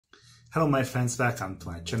Hello my friends, welcome to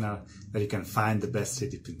my channel where you can find the best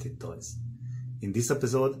 3D printed toys. In this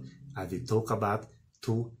episode, I will talk about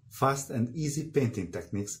two fast and easy painting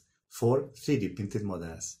techniques for 3D printed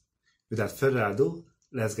models. Without further ado,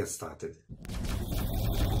 let's get started.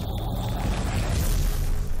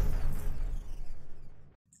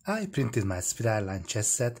 I printed my Spiraline chess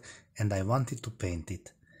set and I wanted to paint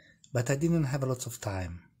it, but I didn't have lots of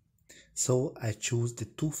time. So I chose the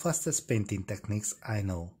two fastest painting techniques I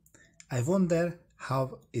know. I wonder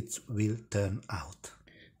how it will turn out.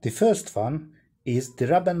 The first one is the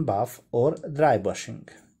rub and buff or dry brushing.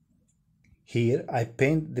 Here I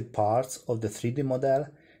paint the parts of the 3D model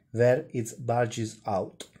where it bulges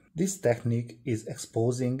out. This technique is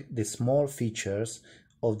exposing the small features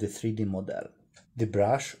of the 3D model. The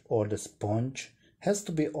brush or the sponge has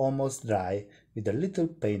to be almost dry with a little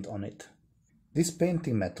paint on it. This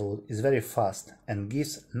painting method is very fast and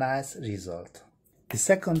gives nice result. The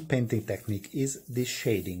second painting technique is the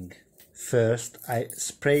shading. First, I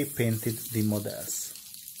spray painted the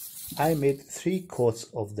models. I made 3 coats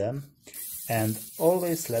of them and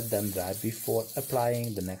always let them dry before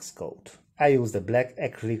applying the next coat. I used a black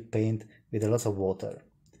acrylic paint with a lot of water.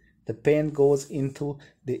 The paint goes into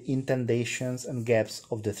the indentations and gaps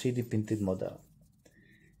of the 3D printed model.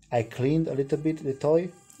 I cleaned a little bit the toy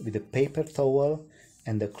with a paper towel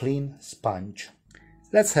and a clean sponge.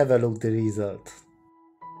 Let's have a look at the result.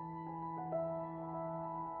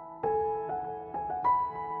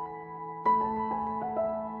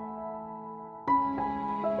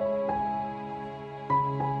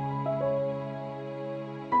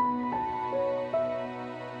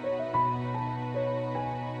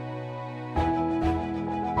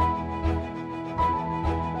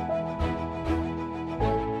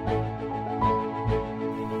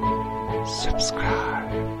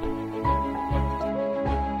 Subscribe.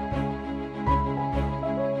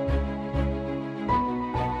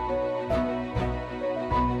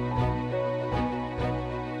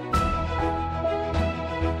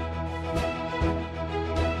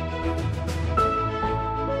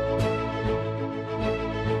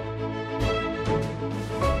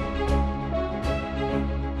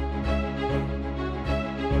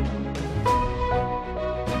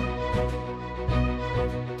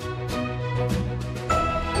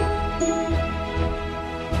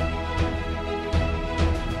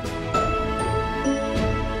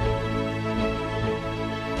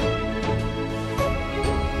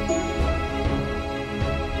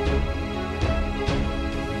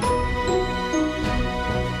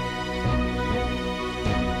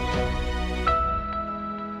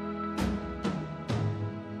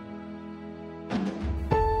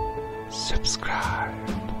 Subscribe.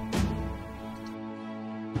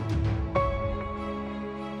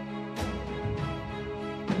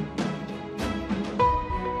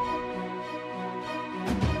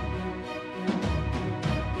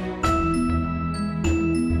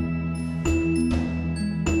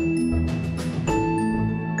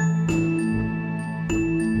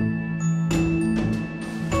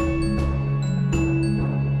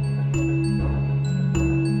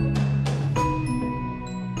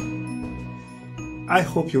 I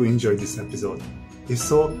hope you enjoyed this episode. If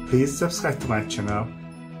so, please subscribe to my channel.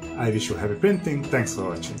 I wish you happy printing. Thanks for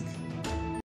watching.